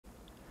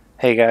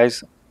Hey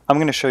guys, I'm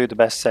going to show you the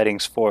best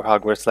settings for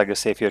Hogwarts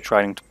Legacy if you're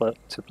trying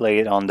to play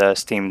it on the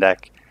Steam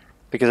Deck.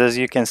 Because as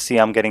you can see,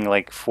 I'm getting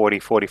like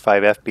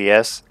 40-45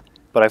 FPS,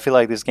 but I feel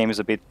like this game is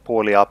a bit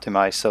poorly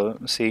optimized.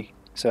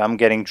 So I'm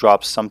getting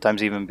drops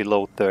sometimes even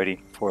below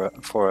 30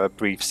 for a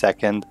brief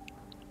second.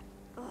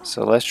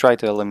 So let's try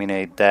to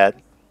eliminate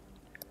that.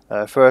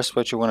 First,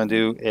 what you want to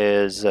do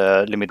is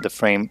limit the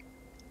frames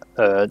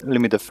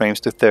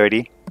to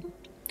 30,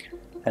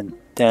 and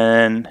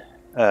then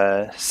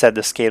set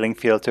the scaling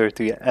filter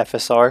to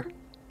FSR,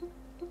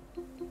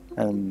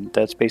 and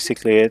that's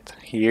basically it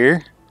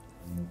here.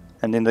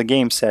 And in the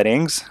game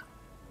settings,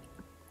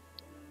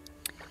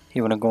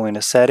 you want to go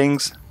into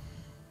settings,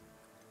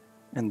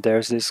 and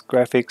there's this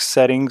graphics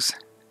settings.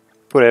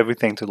 Put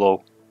everything to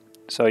low.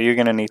 So you're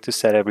gonna need to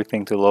set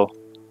everything to low.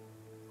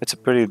 It's a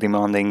pretty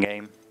demanding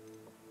game.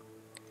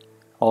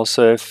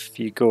 Also, if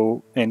you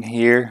go in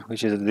here,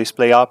 which is the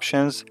display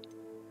options,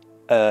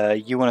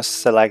 you want to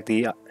select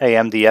the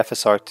AMD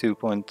FSR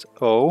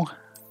 2.0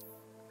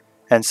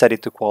 and set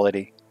it to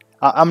quality.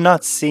 I'm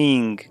not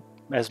seeing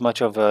as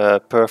much of a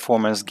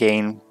performance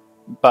gain,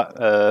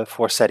 but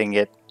for setting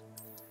it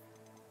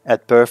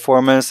at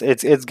performance,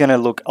 it's gonna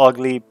look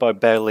ugly,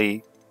 but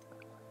barely.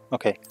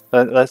 Okay,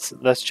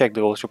 let's check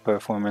the ultra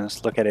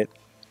performance. Look at it.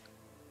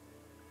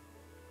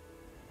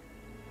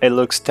 It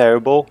looks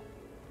terrible,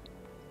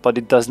 but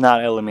it does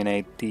not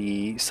eliminate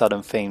the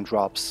sudden frame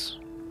drops.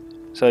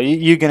 So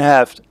you can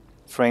have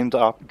frame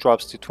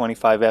drops to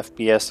 25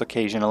 FPS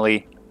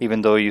occasionally,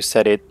 even though you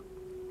set it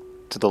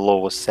to the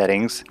lowest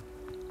settings.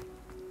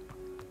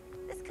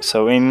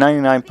 So in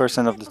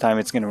 99% of the time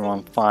it's gonna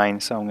run fine,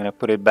 so I'm gonna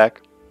put it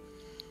back.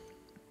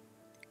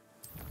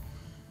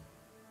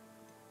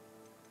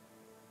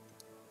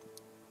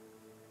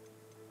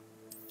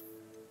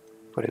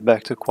 Put it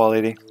back to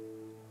quality.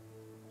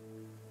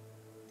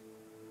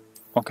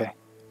 Okay,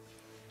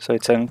 so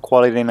it's in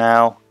quality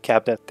now,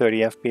 capped at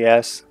 30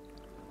 FPS.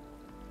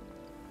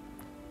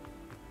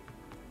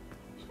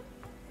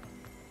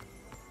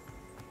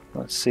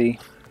 Let's see.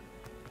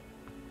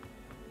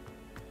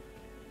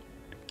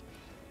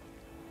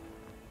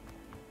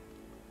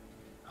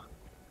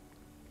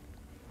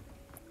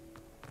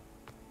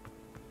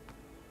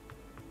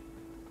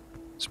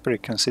 It's pretty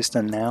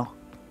consistent now.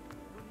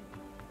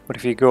 But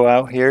if you go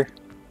out here,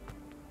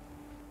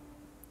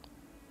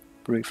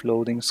 brief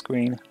loading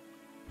screen.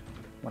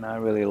 Well,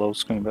 not really load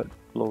screen, but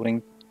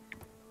loading.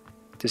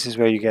 This is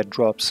where you get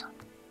drops.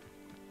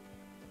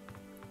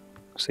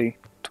 See,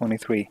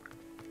 23,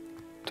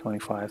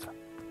 25.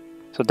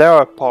 So there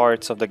are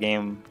parts of the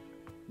game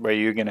where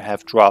you're gonna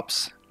have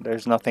drops.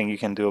 There's nothing you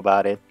can do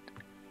about it.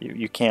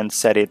 You can't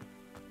set it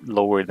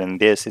lower than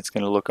this. It's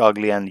gonna look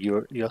ugly, and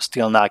you're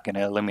still not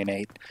gonna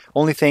eliminate.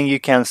 Only thing you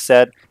can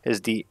set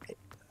is the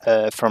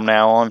from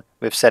now on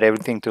we've set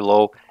everything to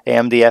low.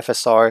 AMD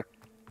FSR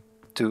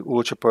to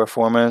ultra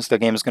performance. The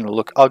game is gonna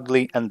look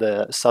ugly, and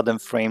the sudden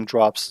frame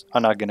drops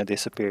are not gonna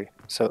disappear.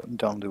 So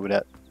don't do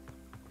that.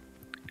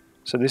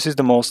 So this is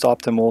the most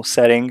optimal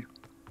setting.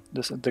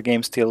 The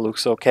game still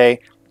looks okay.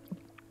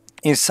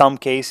 In some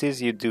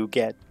cases you do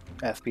get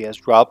FPS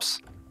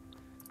drops,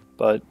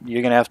 but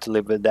you're gonna have to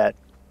live with that.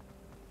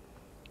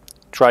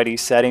 Try these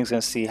settings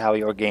and see how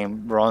your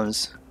game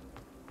runs.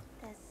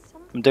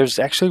 There's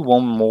actually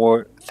one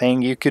more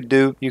thing you could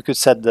do. You could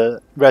set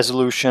the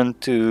resolution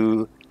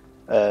to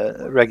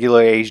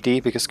regular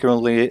HD, because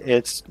currently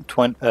it's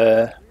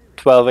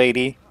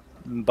 1280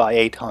 by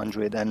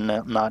 800 and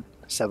not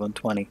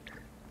 720.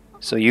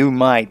 So you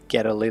might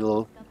get a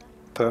little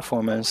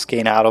performance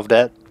gain out of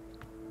that.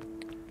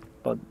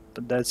 But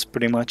that's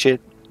pretty much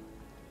it.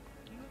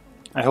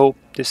 I hope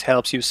this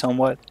helps you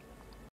somewhat.